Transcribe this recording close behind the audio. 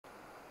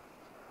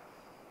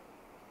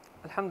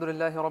الحمد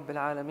لله رب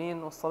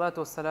العالمين والصلاة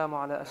والسلام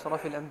على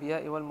أشرف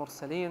الأنبياء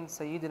والمرسلين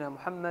سيدنا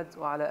محمد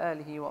وعلى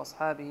آله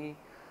وأصحابه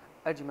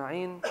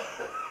أجمعين.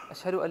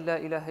 أشهد أن لا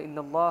إله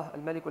إلا الله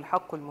الملك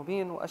الحق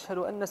المبين، وأشهد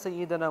أن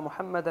سيدنا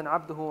محمدا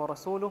عبده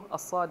ورسوله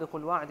الصادق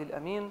الوعد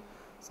الأمين،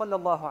 صلى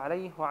الله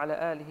عليه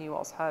وعلى آله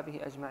وأصحابه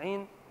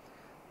أجمعين.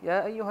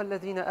 يا أيها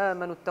الذين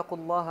آمنوا اتقوا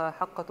الله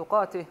حق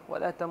تقاته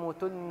ولا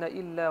تموتن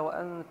إلا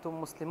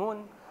وأنتم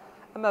مسلمون.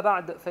 أما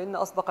بعد، فإن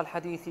أصدق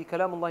الحديث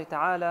كلام الله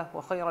تعالى،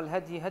 وخير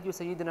الهدي هدي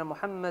سيدنا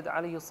محمد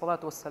عليه الصلاة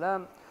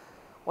والسلام،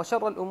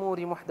 وشر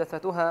الأمور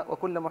محدثتها،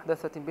 وكل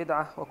محدثة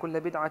بدعة، وكل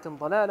بدعة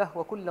ضلالة،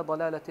 وكل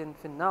ضلالة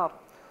في النار.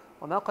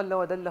 وما قل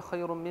ودل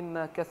خير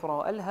مما كثر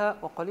وألهى،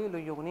 وقليل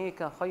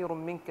يغنيك خير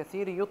من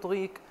كثير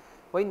يطغيك،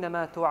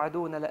 وإنما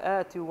توعدون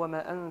لآت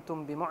وما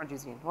أنتم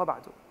بمعجزين.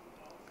 وبعد.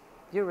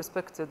 Dear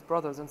respected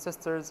brothers and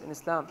sisters in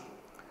Islam,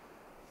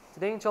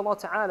 today, inshallah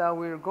ta'ala,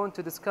 we're going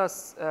to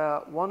discuss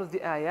one of the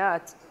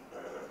ayat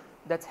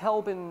that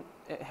help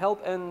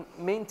in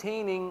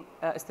maintaining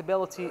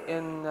stability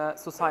in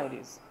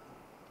societies.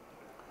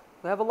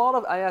 We have a lot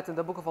of ayat in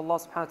the book of Allah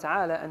subhanahu wa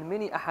ta'ala and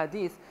many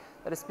ahadith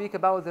that speak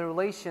about the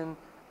relation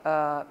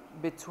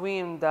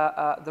between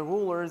the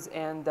rulers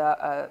and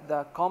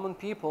the common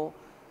people.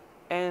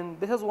 And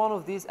this is one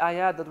of these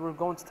ayat that we're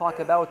going to talk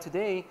about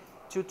today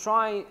to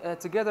try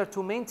together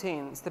to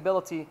maintain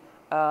stability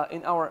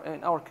in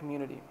our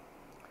community.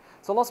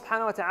 So Allah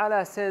subhanahu wa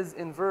ta'ala says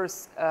in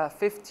verse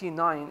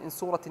 59 in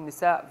Sura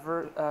Nisa,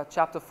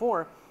 chapter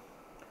 4,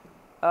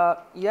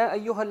 يا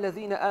أيها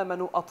الذين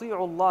آمنوا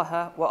أطيعوا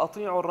الله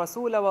وأطيعوا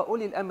الرسول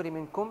وأولي الأمر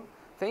منكم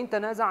فإن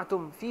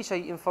تنازعتم في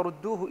شيء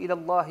فردوه إلى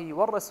الله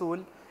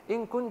والرسول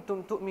إن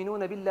كنتم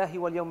تؤمنون بالله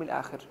واليوم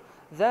الآخر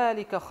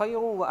ذلك خير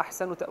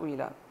وأحسن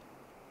تأويلا.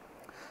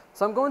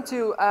 So I'm going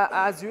to,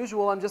 as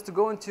usual, I'm just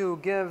going to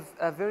give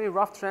a very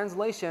rough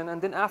translation, and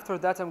then after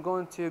that I'm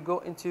going to go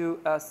into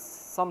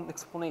some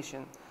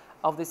explanation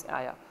of this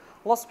ayah.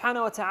 Allah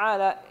subhanahu wa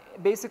ta'ala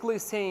basically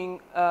saying,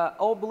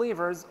 all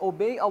believers,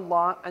 obey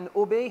Allah and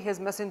obey His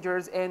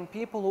messengers and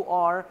people who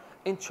are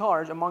in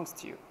charge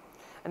amongst you.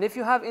 And if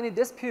you have any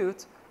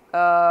dispute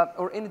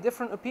or any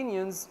different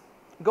opinions,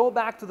 go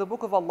back to the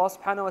book of Allah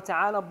subhanahu wa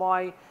ta'ala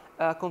by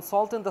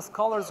consulting the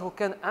scholars who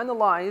can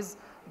analyze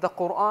the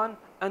Quran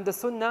and the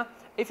Sunnah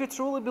if you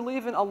truly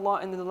believe in Allah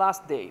and in the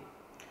last day.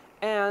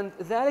 And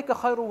ذَلِكَ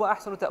خَيْرٌ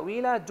وَأَحْسَنُ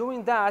تَأْوِيلًا,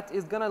 doing that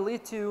is going to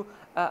lead to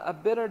a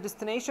better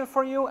destination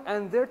for you,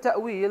 and their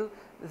ta'wil,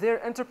 their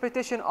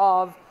interpretation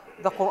of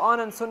the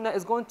Quran and Sunnah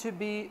is going to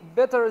be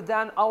better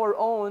than our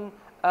own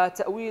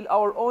ta'wil,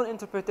 our own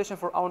interpretation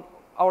for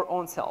our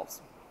own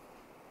selves.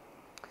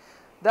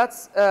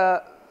 That's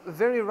a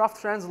very rough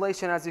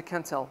translation, as you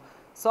can tell.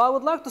 So I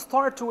would like to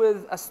start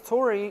with a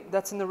story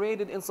that's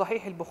narrated in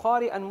Sahih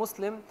al-Bukhari and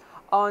Muslim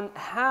on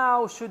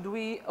how should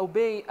we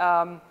obey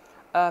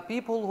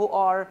people who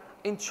are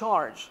in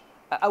charge,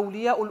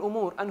 awliya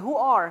al-umur, and who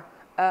are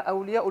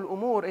awliya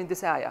al-umur in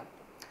this ayah.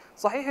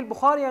 Sahih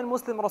al-Bukhari and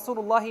Muslim,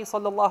 Rasulullah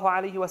sallallahu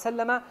alayhi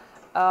wa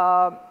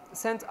sallam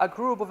sent a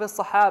group of his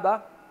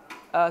Sahaba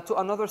to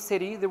another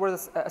city. There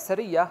was a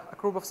Sariyah, a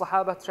group of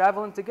Sahaba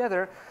traveling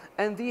together,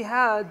 and they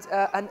had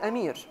an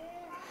Amir.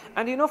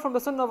 And you know from the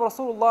Sunnah of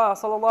Rasulullah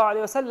sallallahu alayhi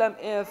wa sallam,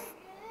 if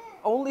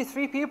only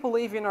 3 people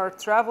even are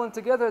traveling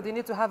together, they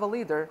need to have a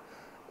leader.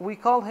 We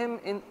call him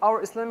in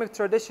our Islamic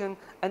tradition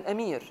an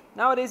Amir.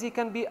 Nowadays he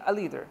can be a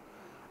leader.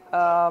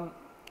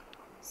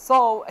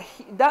 So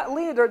that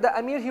leader, the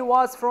Amir, he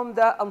was from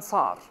the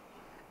Ansar.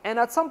 And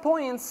at some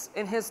points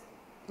in his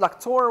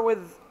tour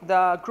with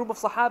the group of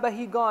Sahaba,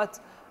 he got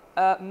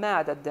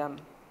mad at them.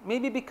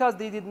 Maybe because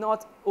they did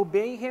not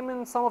obey him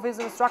in some of his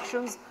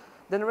instructions.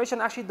 The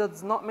narration actually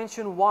does not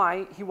mention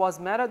why he was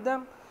mad at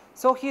them.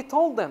 So he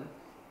told them,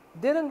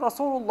 didn't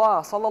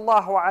Rasulullah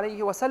sallallahu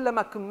alayhi wa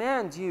sallam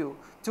command you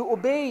to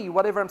obey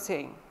whatever I'm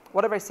saying,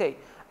 whatever I say?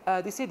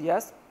 They said,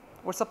 yes,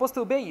 we're supposed to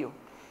obey you.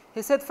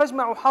 He said,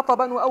 فَاجْمَعُوا حَطَبًا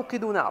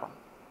وَأَوْقِدُوا نَارًا.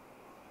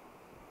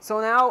 So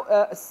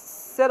now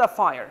set a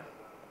fire.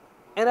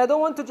 And I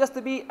don't want to just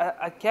to be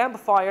a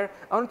campfire,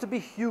 I want it to be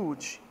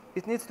huge.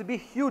 It needs to be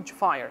huge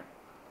fire.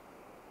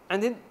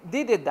 And then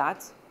they did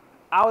that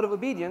out of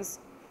obedience.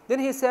 Then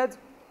he said,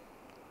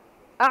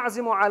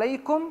 أَعْزِمُ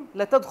عَلَيْكُمْ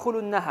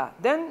لَتَدْخُلُنَّهَا.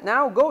 Then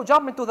now go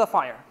jump into the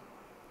fire.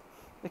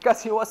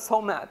 Because he was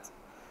so mad.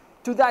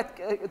 To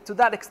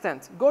that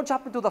extent. Go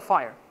jump into the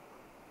fire.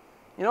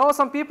 You know,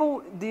 some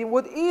people, they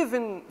would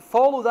even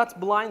follow that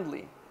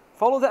blindly.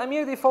 Follow the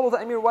Amir, they follow the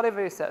Amir,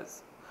 whatever he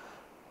says.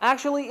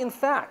 Actually, in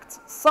fact,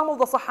 some of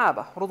the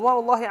Sahaba,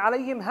 رضوان الله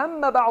عليهم,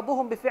 هم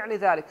بعضهم بفعل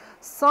ذلك.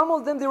 Some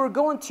of them, they were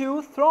going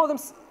to throw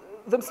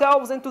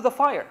themselves into the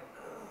fire.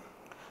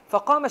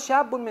 فَقَامَ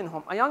شَابٌ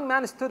مِّنْهُمْ. A young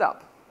man stood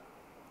up.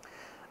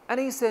 And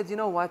he said, you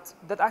know what,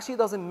 that actually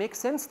doesn't make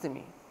sense to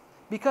me.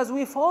 Because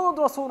we followed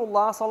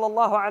Rasulullah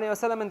sallallahu alayhi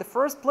wa sallam in the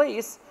first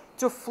place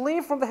to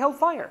flee from the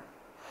hellfire.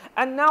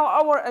 And now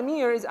our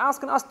Amir is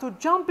asking us to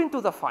jump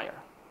into the fire.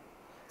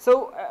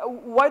 So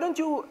why don't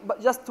you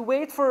just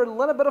wait for a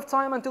little bit of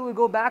time until we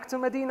go back to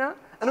Medina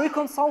and we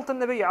consult the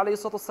Nabi alayhi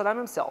salatu wasalam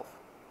himself.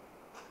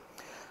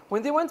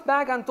 When they went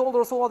back and told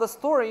Rasulullah the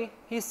story,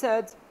 he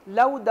said,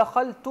 لَوْ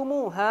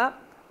دَخَلْتُمُوهَا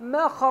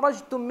مَا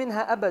خَرَجْتُم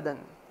مِّنْهَا أَبَدًا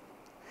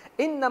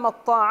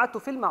إِنَّمَا الطَّاعَةُ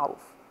فِي الْمَعْرُوفِ.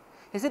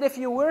 He said, if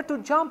you were to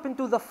jump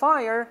into the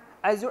fire,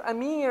 as your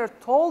Amir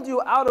told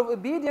you out of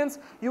obedience,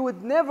 you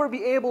would never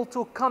be able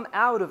to come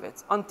out of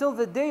it until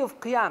the day of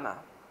Qiyamah.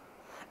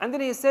 And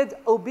then he said,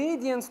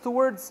 obedience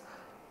towards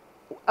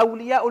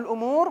awliya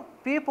al-umur,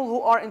 people who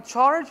are in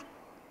charge,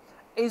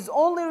 is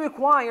only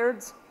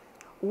required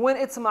when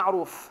it's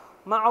ma'ruf.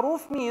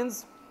 Ma'ruf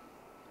means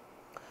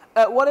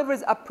whatever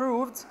is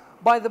approved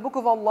by the Book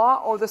of Allah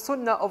or the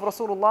Sunnah of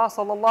Rasulullah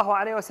sallallahu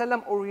alaihi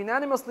wasallam, or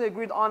unanimously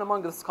agreed on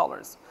among the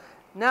scholars.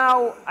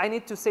 Now, I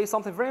need to say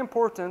something very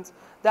important,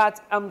 that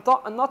I'm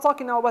not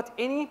talking now about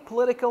any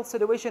political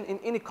situation in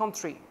any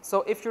country.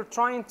 So if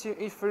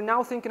you're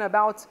now thinking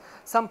about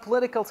some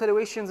political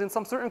situations in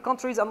some certain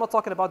countries, I'm not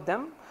talking about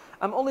them.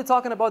 I'm only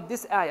talking about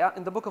this ayah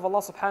in the book of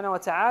Allah subhanahu wa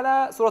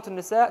ta'ala, Surah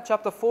Nisa,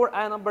 chapter 4,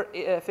 ayah number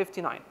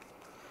 59.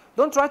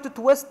 Don't try to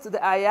twist the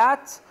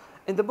ayat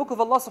in the book of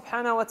Allah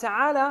subhanahu wa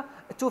ta'ala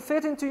to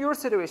fit into your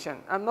situation.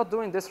 I'm not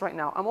doing this right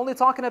now. I'm only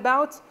talking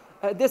about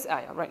this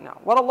ayah right now.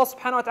 What Allah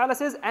subhanahu wa ta'ala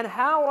says, and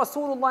how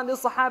Rasulullah and the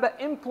Sahaba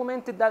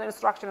implemented that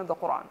instruction in the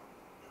Quran.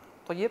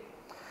 طيب.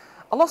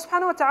 Allah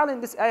subhanahu wa ta'ala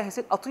in this ayah, he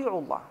said,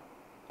 أطيعوا Allah.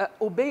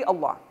 Obey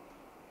Allah.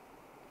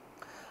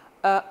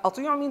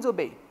 أطيع means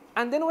obey.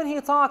 And then when he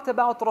talked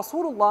about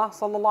Rasulullah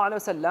sallallahu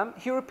alayhi wa sallam,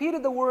 he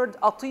repeated the word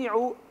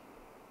أطيعوا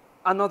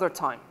another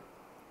time.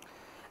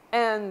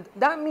 And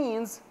that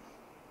means,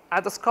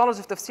 as the scholars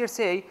of tafsir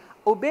say,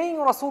 obeying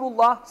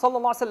Rasulullah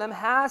sallallahu alayhi wa sallam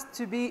has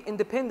to be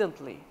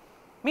independently.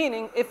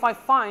 Meaning, if I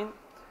find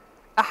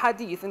a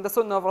hadith in the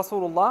Sunnah of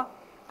Rasulullah,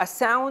 a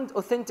sound,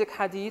 authentic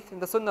hadith in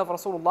the Sunnah of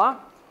Rasulullah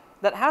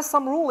that has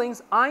some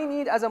rulings, I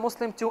need as a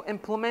Muslim to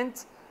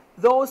implement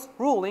those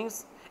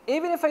rulings,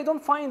 even if I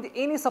don't find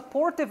any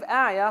supportive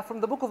ayah from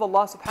the Book of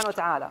Allah subhanahu wa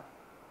ta'ala.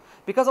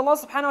 Because Allah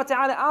subhanahu wa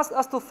ta'ala asked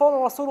us to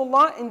follow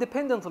Rasulullah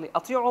independently.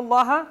 أطيعوا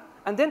الله,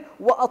 and then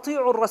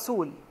وأطيعوا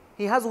الرسول.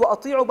 He has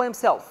وأطيعوا by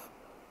himself.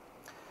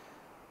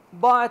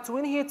 But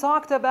when he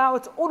talked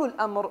about ulul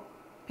amr,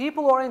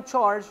 people who are in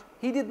charge,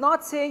 he did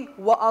not say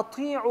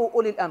وَأَطِيعُوا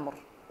أُولِي الْأَمْرِ.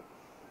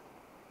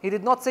 He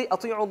did not say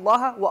أَطِيعُوا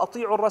اللَّهَ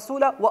وَأَطِيعُوا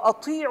الرَّسُولَ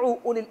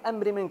وَأَطِيعُوا أُولِي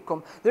الْأَمْرِ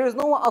مِنْكُمْ. There is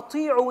no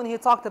وَأَطِيعُوا when he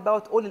talked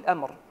about أُولِي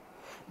الْأَمْرِ.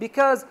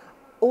 Because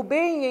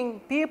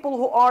obeying people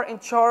who are in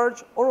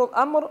charge, أُولِي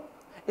الْأَمْرِ,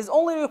 is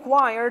only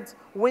required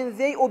when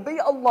they obey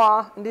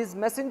Allah and His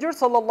Messenger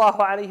sallallahu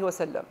alayhi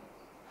wasallam.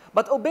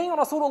 But obeying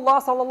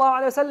Rasulullah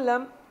sallallahu alayhi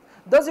wasallam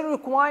doesn't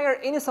require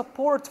any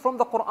support from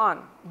the Quran.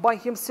 By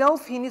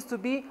himself, he needs to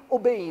be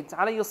obeyed,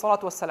 alayhi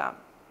salatu wasalam.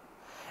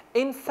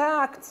 In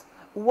fact,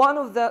 one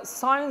of the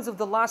signs of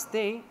the last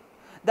day,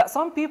 that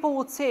some people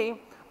would say,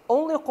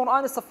 only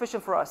Quran is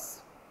sufficient for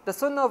us. The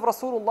Sunnah of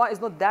Rasulullah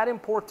is not that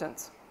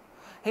important.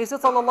 He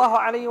said, sallallahu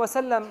alayhi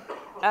wasallam,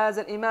 as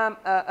an Imam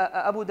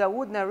Abu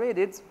Dawood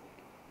narrated,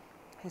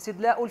 he said,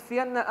 لا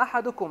ألفين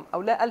أحدكم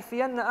أو لا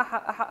ألفين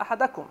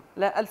أحدكم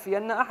لا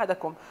ألفين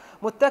أحدكم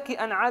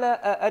متكئا على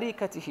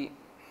أريكته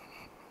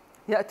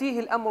يأتيه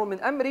الأمر من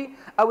أمري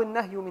أو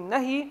النهي من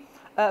نهي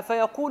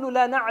فيقول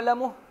لا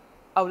نعلمه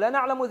أو لا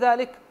نعلم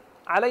ذلك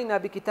علينا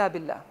بكتاب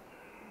الله.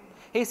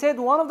 He said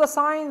one of the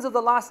signs of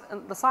the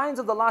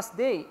last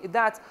day is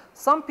that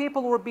some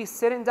people will be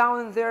sitting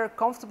down in their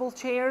comfortable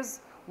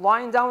chairs,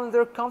 lying down in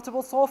their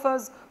comfortable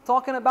sofas,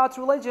 talking about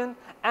religion,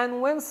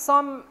 and when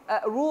some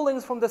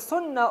rulings from the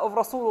Sunnah of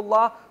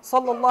Rasulullah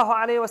sallallahu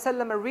alayhi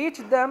wasallam reach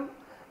them,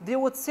 they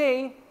would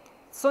say,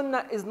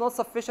 Sunnah is not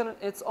sufficient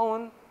in its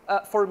own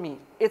for me.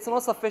 It's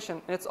not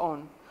sufficient in its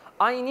own.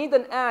 I need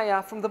an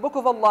ayah from the Book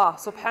of Allah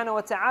subhanahu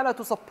wa ta'ala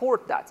to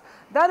support that.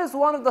 That is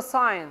one of the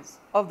signs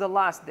of the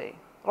last day.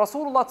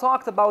 Rasulullah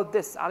talked about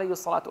this alayhi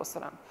salatu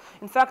wasalam.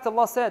 In fact,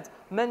 Allah said,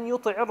 مَنْ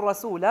يُطِعِ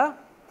الرَّسُولَ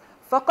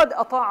فَقَدْ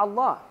أَطَاعَ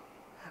اللَّهِ.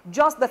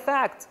 Just the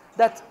fact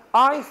that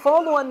I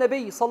follow a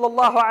Nabi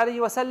sallallahu alayhi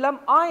wasallam,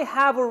 I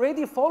have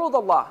already followed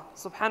Allah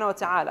subhanahu wa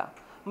ta'ala.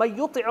 مَنْ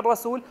يُطِعِ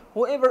الرَّسُولِ,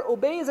 whoever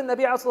obeys the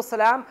Nabi alayhi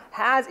salam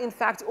has in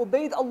fact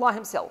obeyed Allah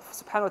himself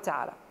subhanahu wa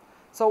ta'ala.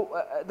 So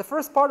the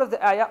first part of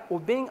the ayah,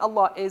 obeying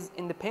Allah is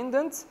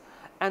independent,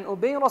 and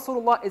obeying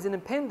Rasulullah is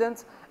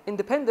independent,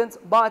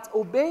 but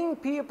obeying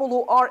people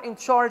who are in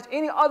charge,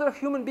 any other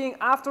human being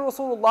after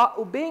Rasulullah,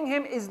 obeying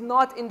him is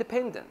not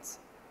independent.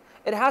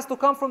 It has to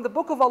come from the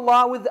Book of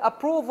Allah with the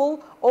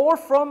approval, or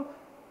from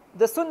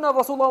the Sunnah of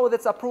Rasulullah with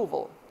its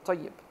approval.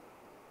 طيب.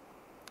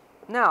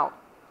 Now,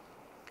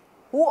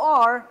 who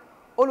are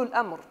ulul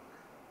amr?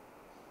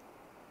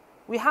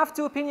 We have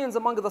two opinions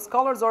among the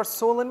scholars, are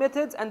so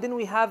limited, and then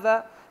we have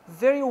a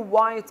very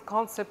wide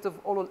concept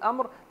of ulul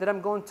amr that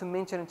I'm going to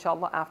mention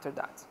inshallah after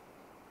that.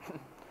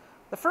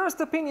 The first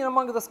opinion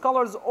among the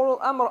scholars, ulul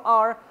amr,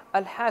 are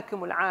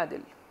al-hakim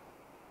al-adil.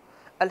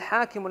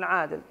 Al-hakim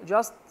al-adil,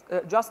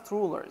 just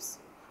rulers.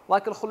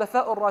 Like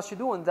al-khulafa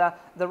al-rashidun,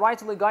 the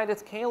rightly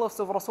guided caliphs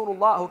of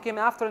Rasulullah who came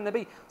after the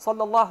Nabi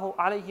sallallahu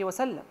alayhi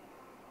wasallam.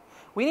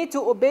 We need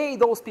to obey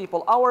those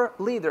people, our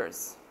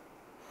leaders.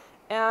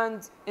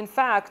 And in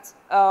fact,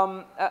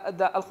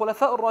 the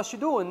Al-Khulafa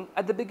al-Rashidun,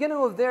 at the beginning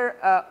of their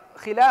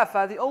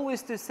Khilafah, they always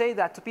used to say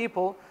that to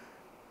people,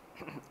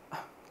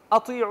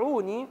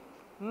 أطيعوني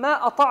ما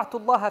أطعت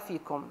الله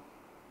فيكم.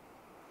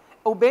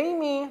 Obey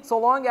me so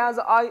long as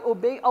I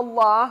obey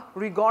Allah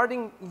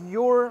regarding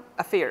your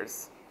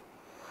affairs.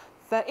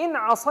 فإن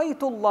عصيت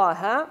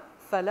الله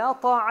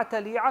فلا طاعة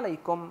لي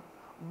عليكم.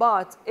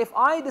 But if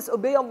I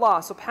disobey Allah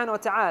subhanahu wa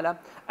ta'ala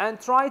and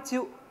try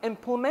to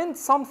implement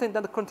something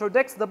that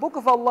contradicts the book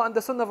of Allah and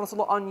the sunnah of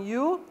Rasulullah on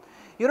you,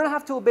 you don't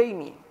have to obey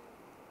me.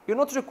 You're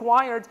not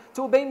required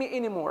to obey me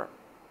anymore.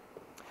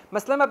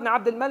 Maslama ibn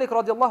Abd al-Malik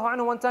radiallahu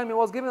anhu, one time he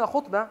was giving a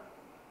khutbah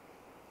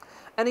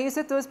and he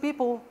said to his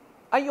people,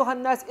 أيها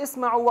الناس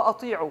اسمعوا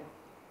وأطيعوا.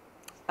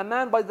 A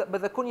man by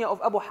the kunya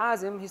of Abu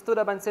Hazim, he stood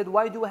up and said,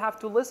 why do we have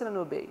to listen and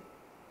obey?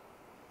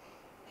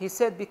 He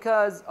said,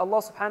 because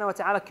Allah subhanahu wa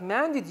ta'ala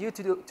commanded you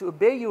to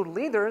obey your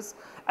leaders,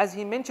 as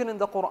he mentioned in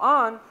the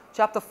Quran,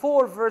 chapter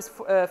 4, verse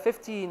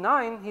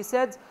 59, he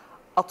said,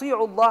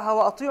 أطيعوا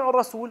الله وأطيعوا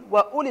الرسول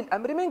وأولي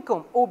الأمر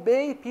منكم.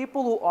 Obey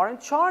people who are in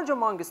charge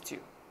amongst you.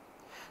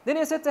 Then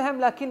he said to him,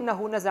 لكنه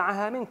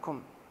نزعها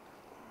منكم.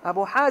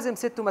 Abu Hazim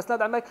said to Masnad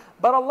al-Malik,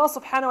 but Allah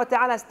subhanahu wa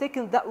ta'ala has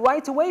taken that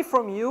right away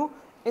from you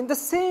in the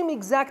same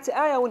exact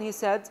ayah when he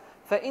said,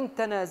 فَإِن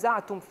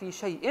تَنَازَعْتُمْ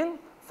فِي شَيْءٍ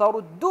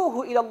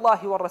فَرُدُّوهُ إِلَى اللَّهِ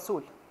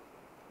وَالرَّسُولِ.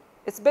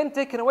 It's been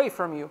taken away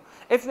from you.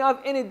 If you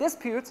have any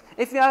disputes,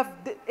 if you have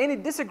any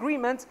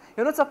disagreement,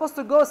 you're not supposed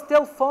to go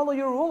still follow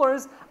your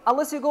rulers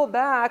unless you go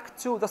back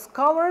to the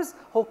scholars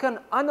who can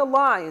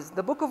analyze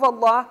the book of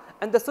Allah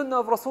and the sunnah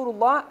of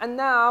Rasulullah, and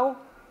now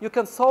you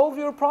can solve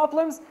your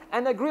problems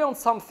and agree on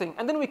something,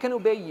 and then we can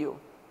obey you.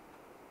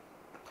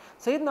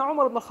 Sayyidina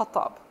Umar ibn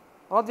al-Khattab,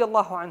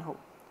 radiallahu anhu,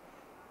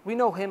 we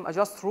know him a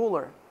just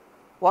ruler,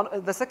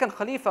 the second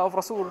Khalifa of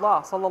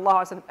Rasulullah sallallahu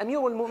alaihi wasallam, Amir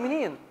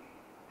al-Mu'mineen.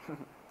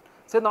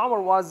 Sayyidina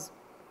Umar was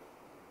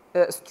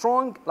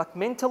strong, like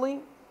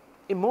mentally,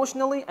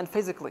 emotionally, and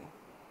physically.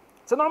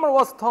 Sayyidina Umar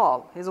was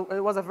tall. He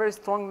was a very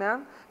strong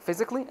man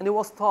physically, and he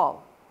was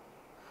tall.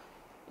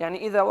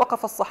 يعني إذا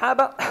وقف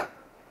الصحابة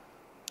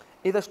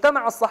إذا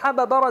اجتمع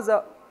الصحابة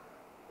برز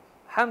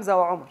حمزة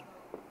وعمر.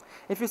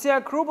 If you see a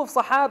group of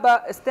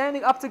Sahaba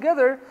standing up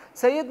together,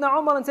 Sayyidina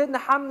Umar and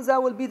Sayyidina Hamza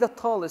will be the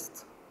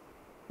tallest.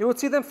 You would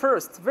see them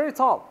first, very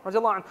tall.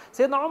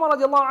 Sayyidina Umar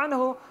radiallahu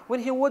anhu,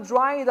 when he would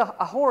ride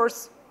a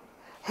horse,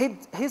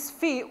 his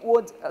feet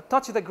would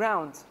touch the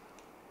ground.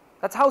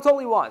 That's how tall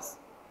he was.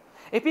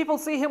 If people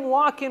see him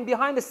walking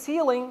behind a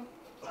ceiling,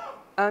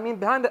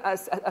 behind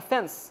a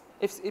fence,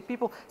 if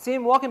people see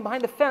him walking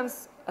behind a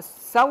fence, a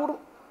sawr,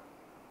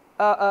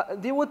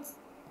 they would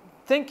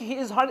think he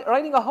is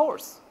riding a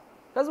horse.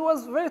 Because he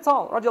was very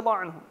tall,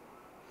 radiallahu anhu.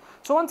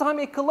 So one time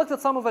he collected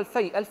some of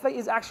al-fay. Al-fay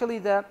is actually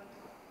the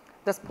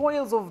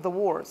spoils of the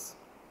wars.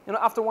 You know,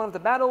 after one of the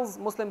battles,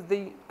 Muslims,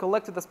 they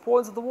collected the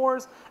spoils of the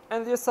wars,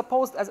 and they're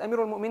supposed, as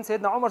Amir al-Mu'min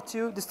Sayyidina Umar,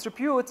 to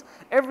distribute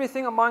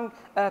everything among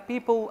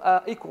people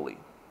equally.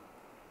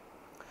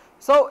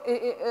 So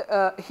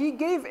he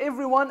gave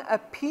everyone a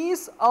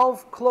piece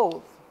of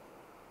cloth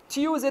to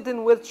use it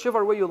in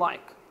whichever way you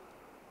like.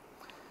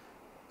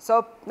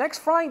 So next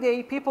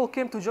Friday, people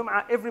came to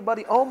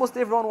Jum'ah. Almost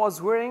everyone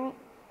was wearing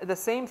the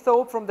same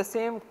thobe from the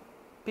same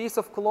piece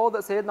of cloth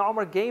that Sayyidina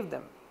Umar gave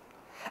them.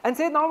 And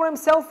Sayyidina Umar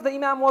himself, the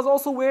Imam, was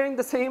also wearing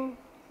the same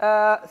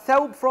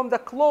thobe from the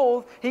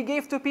cloth he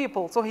gave to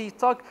people. So he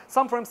took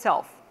some for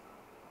himself.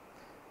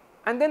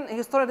 And then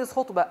he started his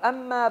khutbah.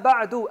 أَمَّا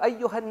بَعْدُ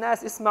أَيُّهَا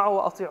النَّاسِ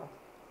اسْمَعُوا وَأَطِيعُوا.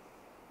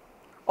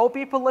 O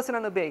people, listen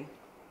and obey.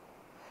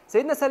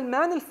 Sayyidina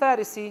Salman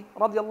al-Farisi,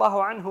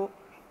 radiallahu anhu,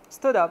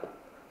 stood up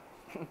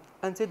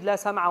and said, لا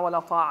سمع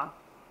ولا طاعة.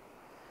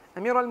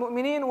 Amir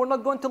al-Mu'mineen, we're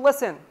not going to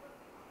listen.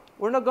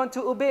 We're not going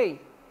to obey.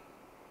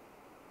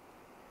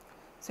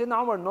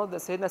 Sayyidina Umar knows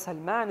that Sayyidina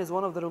Salman is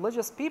one of the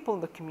religious people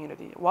in the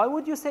community. Why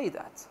would you say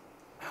that?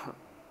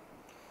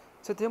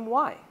 Said to him,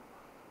 why?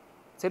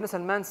 Sayyidina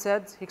Salman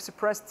said, he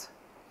expressed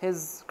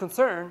his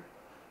concern.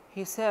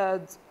 He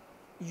said,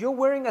 you're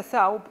wearing a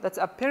thawb that's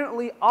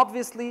apparently,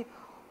 obviously,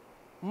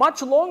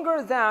 much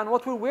longer than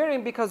what we're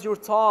wearing because you're a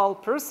tall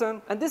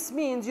person, and this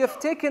means you have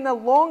taken a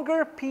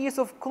longer piece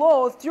of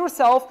clothes to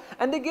yourself,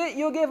 and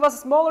you gave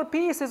us smaller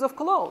pieces of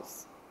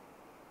clothes.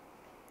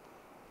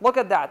 Look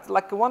at that.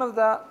 Like one of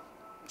the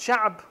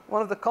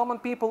one of the common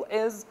people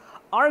is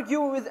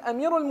arguing with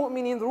Amir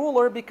al-Mu'mineen, the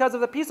ruler, because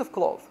of the piece of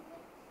cloth.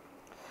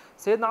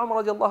 Sayyidina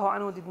Umar radiallahu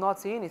anhu did not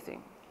say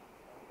anything.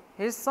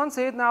 His son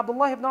Sayyidina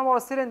Abdullah ibn Umar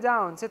was sitting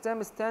down, said to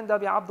him, stand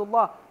up, ya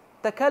Abdullah,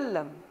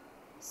 takallam,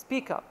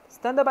 speak up,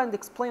 stand up and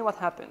explain what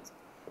happened.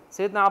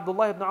 Sayyidina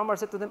Abdullah ibn Umar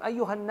said to them,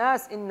 أيها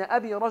الناس إن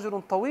أبي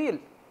رجل طويل.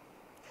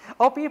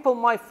 O people,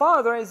 my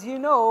father, as you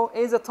know,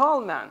 is a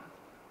tall man.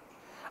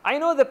 I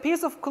know the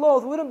piece of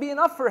cloth wouldn't be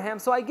enough for him,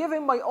 so I give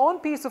him my own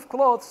piece of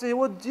cloth, so he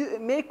would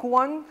make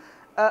one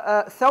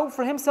thawb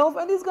for himself,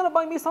 and he's going to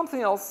buy me something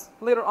else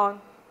later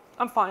on.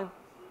 I'm fine.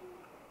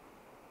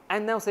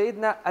 And now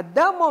at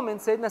that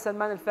moment, Sayyidina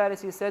Salman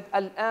al-Farisi said,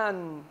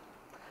 Al-an.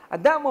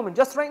 At that moment,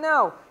 just right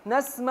now,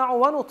 نَسْمَعُ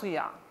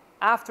وَنُطِيعُ.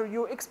 After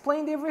you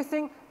explained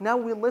everything, now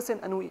we listen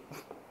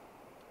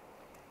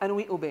and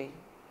we obey.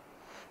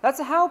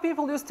 That's how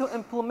people used to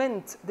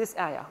implement this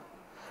ayah.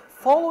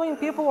 Following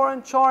people who are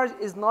in charge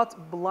is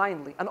not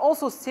blindly. And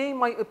also saying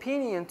my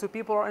opinion to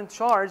people who are in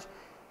charge,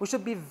 we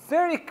should be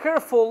very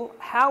careful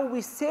how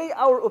we say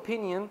our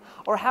opinion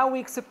or how we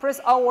express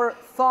our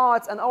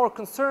thoughts and our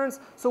concerns,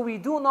 so we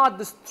do not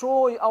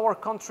destroy our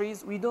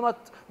countries, we do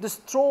not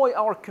destroy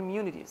our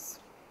communities.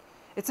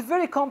 It's a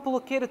very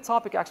complicated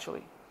topic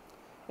actually.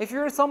 If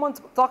you're someone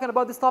talking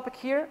about this topic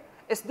here,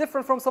 it's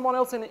different from someone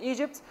else in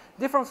Egypt,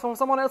 different from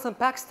someone else in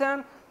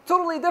Pakistan,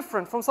 totally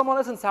different from someone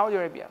else in Saudi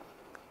Arabia.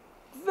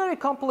 Very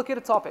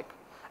complicated topic.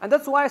 And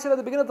that's why I said at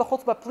the beginning of the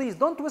khutbah, please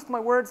don't twist my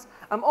words.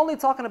 I'm only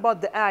talking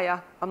about the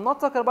ayah. I'm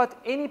not talking about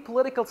any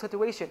political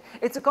situation.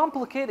 It's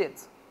complicated.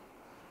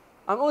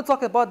 I'm only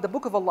talking about the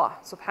book of Allah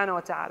subhanahu wa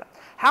ta'ala.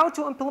 How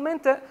to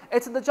implement it,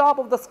 it's the job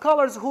of the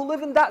scholars who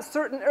live in that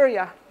certain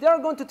area. They are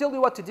going to tell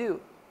you what to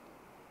do.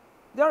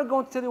 They are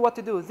going to tell you what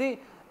to do. They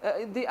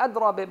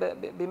أدرى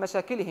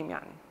بمشاكلهم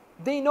يعني.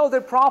 They know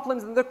their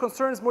problems and their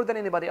concerns more than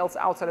anybody else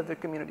outside of their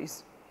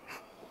communities.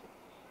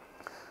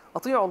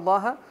 أطيعوا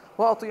الله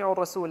وأطيعوا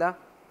الرسول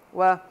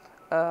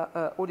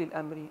وأولي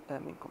الأمر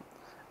منكم.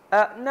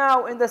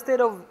 Now in the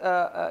state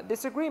of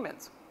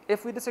disagreement,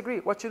 if we disagree,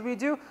 what should we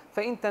do?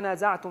 فإن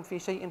تنازعتم في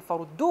شيء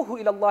فردوه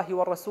إلى الله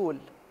والرسول.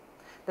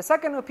 The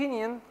second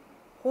opinion,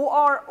 who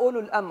are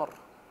أولو الأمر?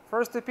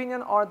 First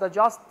opinion are the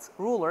just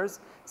rulers.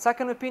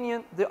 Second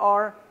opinion, they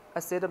are,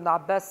 as Sayyid ibn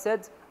Abbas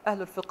said,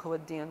 أهل الفقه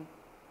والدين.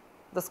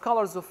 The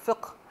scholars of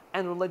fiqh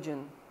and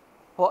religion,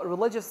 or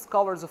religious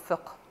scholars of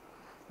fiqh.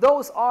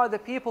 Those are the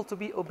people to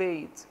be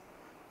obeyed.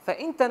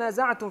 فَإِن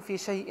تَنَازَعْتُمْ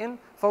فِي شَيْءٍ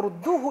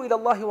فَرُدُّوهُ إِلَى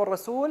اللَّهِ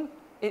وَالرَّسُولِ.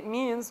 It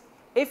means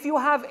if you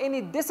have any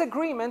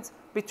disagreement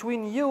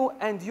between you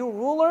and your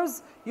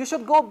rulers, you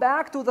should go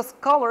back to the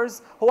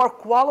scholars who are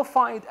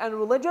qualified and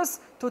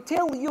religious to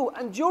tell you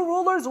and your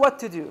rulers what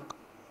to do.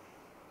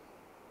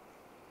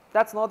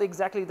 That's not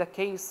exactly the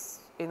case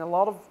in a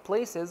lot of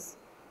places.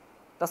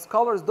 The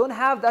scholars don't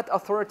have that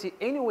authority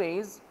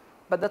anyways,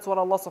 but that's what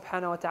Allah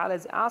subhanahu wa ta'ala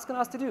is asking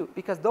us to do,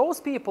 because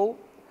those people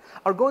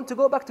are going to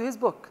go back to His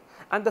book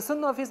and the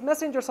sunnah of His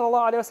messenger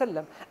sallallahu alayhi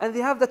wasallam, and they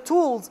have the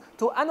tools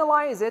to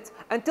analyze it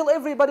and tell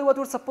everybody what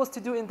we're supposed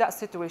to do in that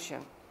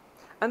situation.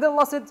 And then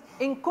Allah said,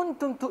 إِن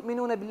كُنتُمْ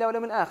تُؤْمِنُونَ بِاللَّهِ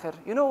وَالْيَوْمِ الْآخِرِ.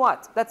 You know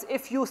what? That's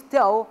if you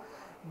still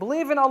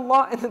believe in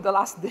Allah and in the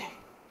last day.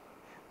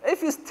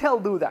 If you still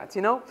do that,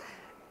 you know.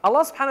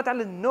 Allah subhanahu wa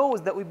ta'ala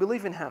knows that we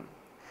believe in Him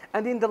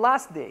and in the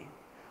last day.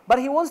 But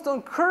He wants to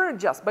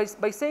encourage us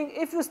by saying,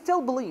 if you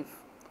still believe.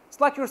 It's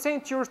like you're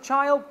saying to your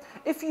child,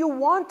 if you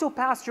want to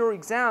pass your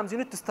exams, you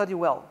need to study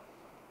well.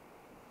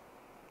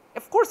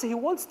 Of course, he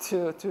wants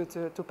to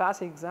pass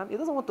the exam. He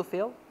doesn't want to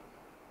fail,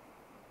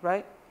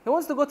 right? He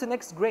wants to go to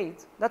next grade.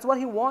 That's what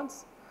he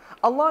wants.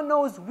 Allah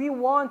knows we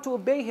want to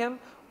obey Him.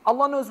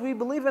 Allah knows we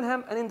believe in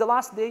Him and in the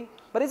last day.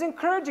 But He's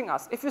encouraging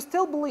us. If you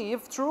still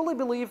believe, truly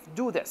believe,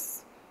 do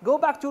this. Go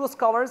back to the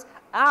scholars,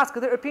 ask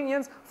their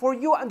opinions for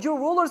you and your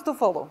rulers to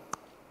follow.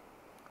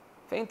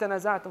 فإن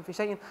تنازعتم في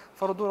شيء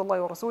فردوا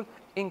الله والرسول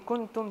إن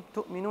كنتم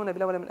تؤمنون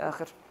بالله واليوم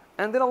الآخر.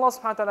 And then Allah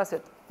subhanahu wa ta'ala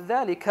said,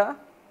 ذلك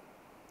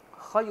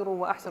خير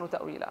وأحسن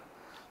تأويلا.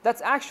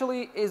 That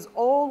actually is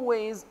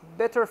always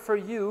better for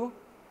you.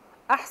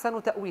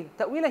 أحسن تأويل.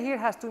 تأويل here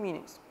has two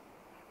meanings.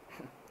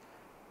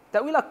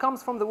 تأويل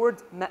comes from the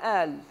word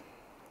مآل.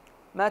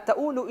 ما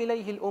تؤول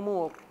إليه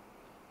الأمور.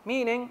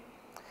 Meaning,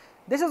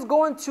 this is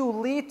going to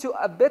lead to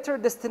a better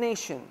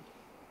destination.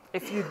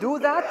 If you do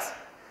that,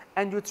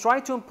 and you try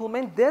to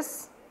implement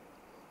this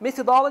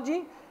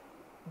methodology,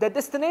 the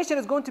destination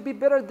is going to be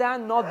better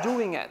than not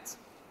doing it.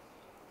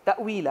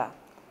 Ta'wila.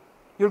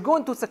 You're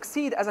going to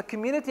succeed as a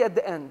community at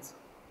the end.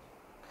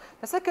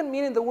 The second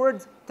meaning, the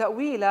word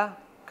ta'wila,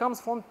 comes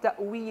from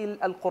ta'wil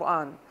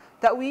al-Quran.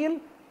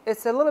 Ta'wil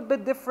is a little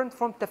bit different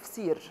from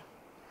tafsir.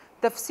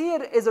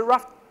 Tafsir is a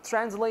rough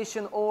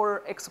translation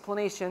or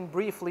explanation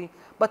briefly,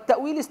 but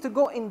ta'wil is to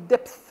go in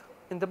depth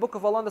in the book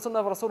of Allah and the sunnah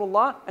of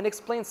Rasulullah and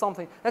explain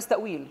something. That's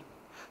ta'wil.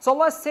 So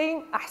Allah is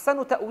saying,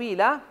 أحسن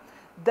تأويلا,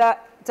 the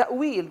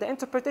ta'wil, the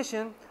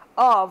interpretation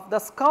of the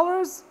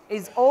scholars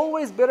is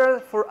always better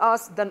for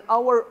us than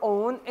our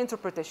own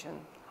interpretation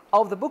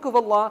of the book of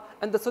Allah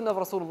and the sunnah of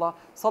Rasulullah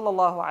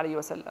sallallahu alayhi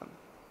wa sallam.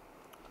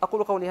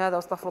 أقول قولي هذا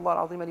واستغفر الله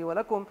العظيم لي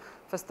ولكم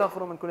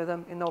فاستغفروا من كل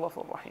ذنب إنه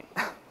غفور رحيم.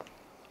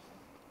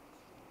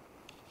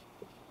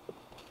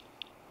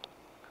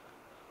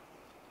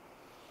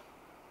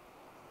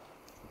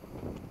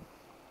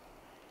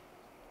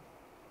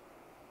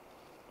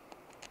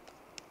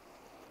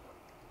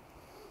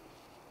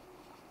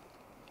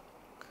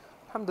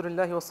 الحمد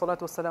لله والصلاة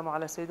والسلام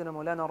على سيدنا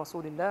مولانا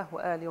رسول الله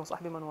وآله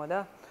وصحبه من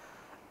والاه.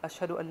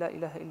 أشهد أن لا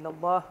إله إلا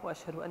الله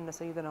وأشهد أن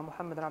سيدنا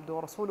محمدا عبده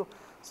ورسوله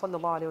صلى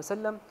الله عليه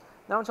وسلم.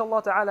 Now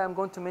inshallah ta'ala, I'm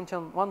going to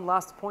mention one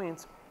last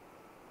point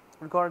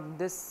regarding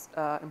this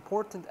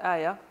important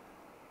ayah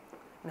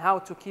and how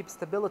to keep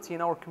stability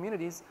in our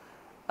communities,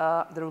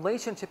 the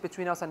relationship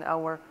between us and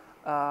our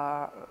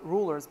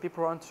rulers,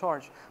 people who are in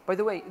charge. By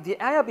the way,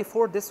 the ayah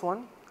before this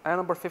one, ayah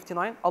number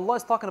 59, Allah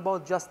is talking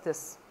about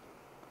justice.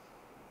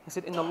 He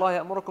said, إِنَّ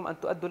اللَّهَ يَأْمُرُكُمْ أَن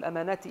تُؤَدُّوا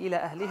الْأَمَانَاتِ إِلَى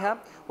أَهْلِهَا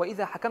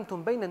وَإِذَا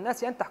حَكَمْتُمْ بَيْنَ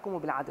النَّاسِ أَن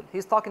تَحْكُمُوا بِالْعَدْلِ.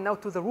 He's talking now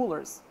to the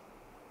rulers,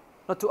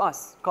 not to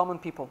us, common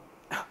people.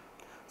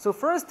 So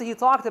first he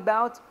talked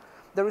about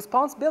the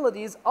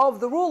responsibilities of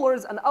the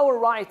rulers and our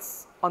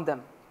rights on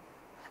them.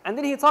 And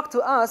then he talked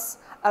to us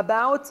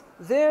about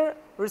our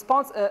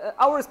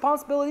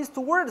responsibilities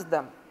towards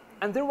them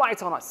and their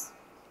rights on us.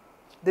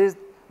 There's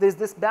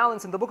this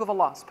balance in the book of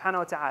Allah subhanahu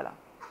wa ta'ala.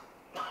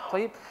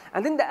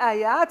 And then the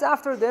ayat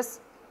after this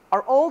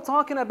are all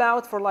talking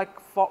about, for like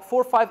 4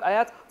 or 5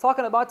 ayat,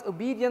 talking about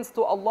obedience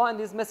to Allah and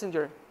His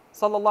Messenger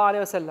sallallahu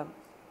alayhi wasallam.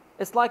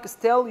 It's like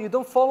still you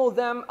don't follow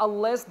them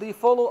unless they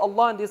follow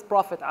Allah and His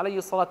Prophet alayhi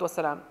salatu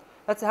wasalam.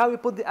 That's how we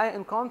put the ayah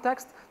in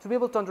context to be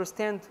able to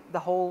understand the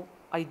whole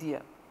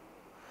idea.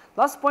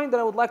 Last point that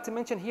I would like to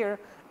mention here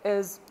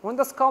is when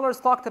the scholars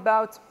talked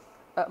about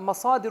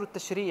masadir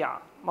al-tashri'a.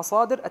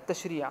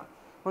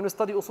 When we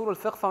study usul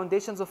al-fiqh,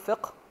 foundations of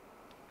fiqh,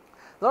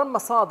 there are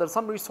masadir,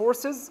 some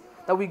resources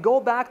that we go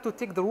back to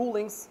take the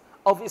rulings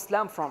of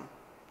Islam from.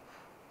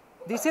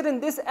 They said in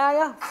this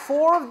ayah,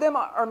 4 of them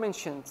are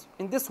mentioned.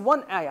 In this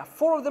one ayah,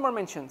 4 of them are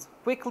mentioned.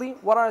 Quickly,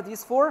 what are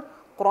these 4?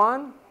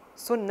 Quran,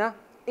 Sunnah,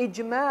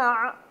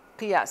 Ijma',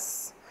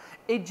 Qiyas.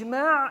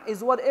 Ijma'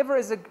 is whatever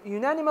is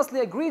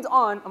unanimously agreed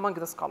on among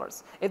the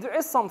scholars. If there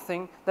is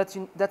something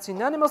that's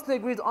unanimously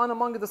agreed on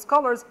among the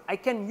scholars, I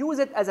can use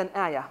it as an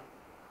ayah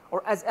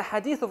or as a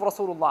hadith of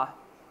Rasulullah.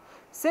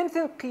 Same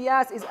thing,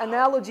 Qiyas is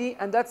analogy,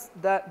 and that's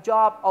the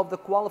job of the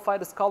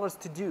qualified scholars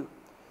to do.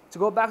 To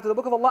go back to the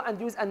book of Allah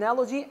and use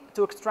analogy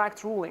to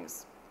extract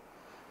rulings.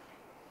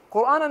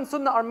 Quran and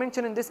Sunnah are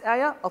mentioned in this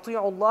ayah,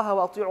 أطيعوا الله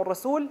وأطيعوا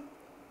الرسول,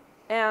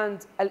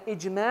 and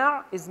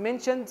al-ijma' is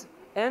mentioned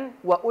in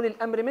وَأُولِي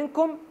الْأَمْرِ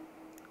مِنْكُمْ,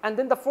 and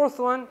then the 4th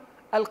one,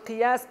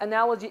 al-qiyas,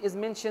 analogy, is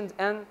mentioned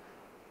in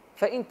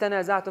فَإِن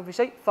تَنَازَعْتُمْ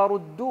فِي شَيْءٍ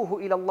فَرُدُّوهُ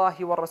إِلَى اللَّهِ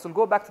وَالرَّسُولِ.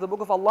 Go back to the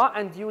book of Allah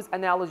and use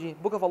analogy,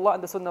 book of Allah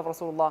and the Sunnah of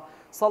Rasulullah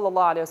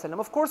sallallahu alayhi wa sallam.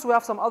 Of course, we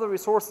have some other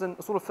resources in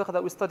usul al-fiqh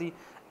that we study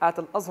at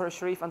Al-Azhar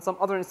Sharif and some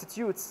other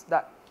institutes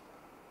that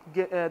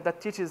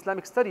teach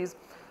Islamic studies.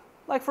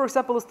 Like for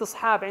example,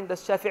 istishab عند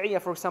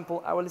الشافعية, for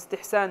example, أو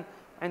الاستحسان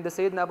عند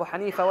سيدنا أبو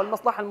حنيفة,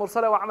 والمصلحة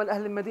المرسلة وعمل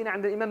أهل المدينة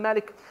عند الإمام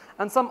مالك,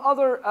 and some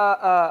other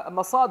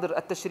مصادر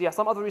التشريع,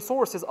 some other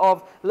resources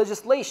of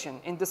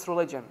legislation in this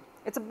religion.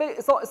 It's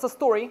a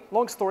story,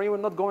 long story, we're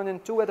not going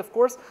into it of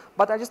course,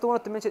 but I just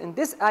wanted to mention in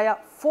this ayah,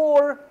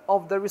 4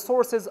 of the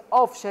resources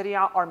of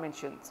Sharia are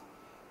mentioned.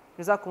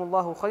 جزاكم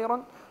الله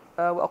خيرا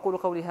وأقول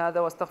قولي هذا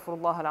وأستغفر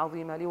الله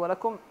العظيم لي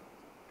ولكم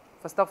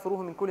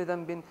فاستغفروه من كل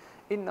ذنب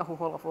إنه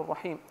هو الغفور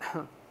الرحيم.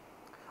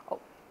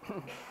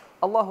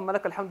 اللهم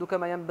لك الحمد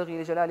كما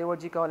ينبغي لجلال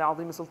وجهك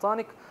ولعظيم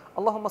سلطانك.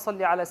 اللهم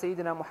صل على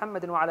سيدنا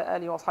محمد وعلى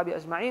آله وأصحابه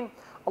أجمعين.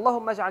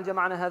 اللهم اجعل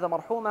جمعنا هذا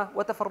مرحوما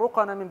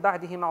وتفرقنا من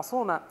بعده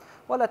معصوما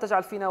ولا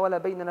تجعل فينا ولا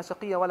بيننا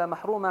شقيا ولا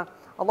محروما.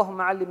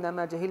 اللهم علمنا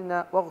ما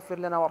جهلنا واغفر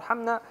لنا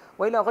وارحمنا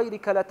وإلى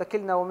غيرك لا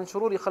تكلنا ومن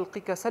شرور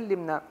خلقك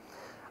سلمنا.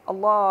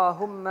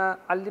 اللهم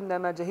علمنا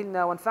ما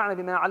جهلنا وانفعنا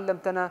بما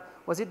علمتنا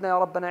وزدنا يا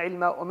ربنا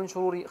علما ومن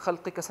شرور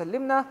خلقك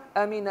سلمنا.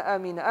 آمين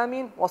آمين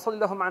آمين. وصلى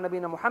اللهم على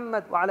نبينا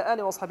محمد وعلى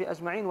آله وصحبه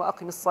أجمعين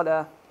وأقم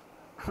الصلاة.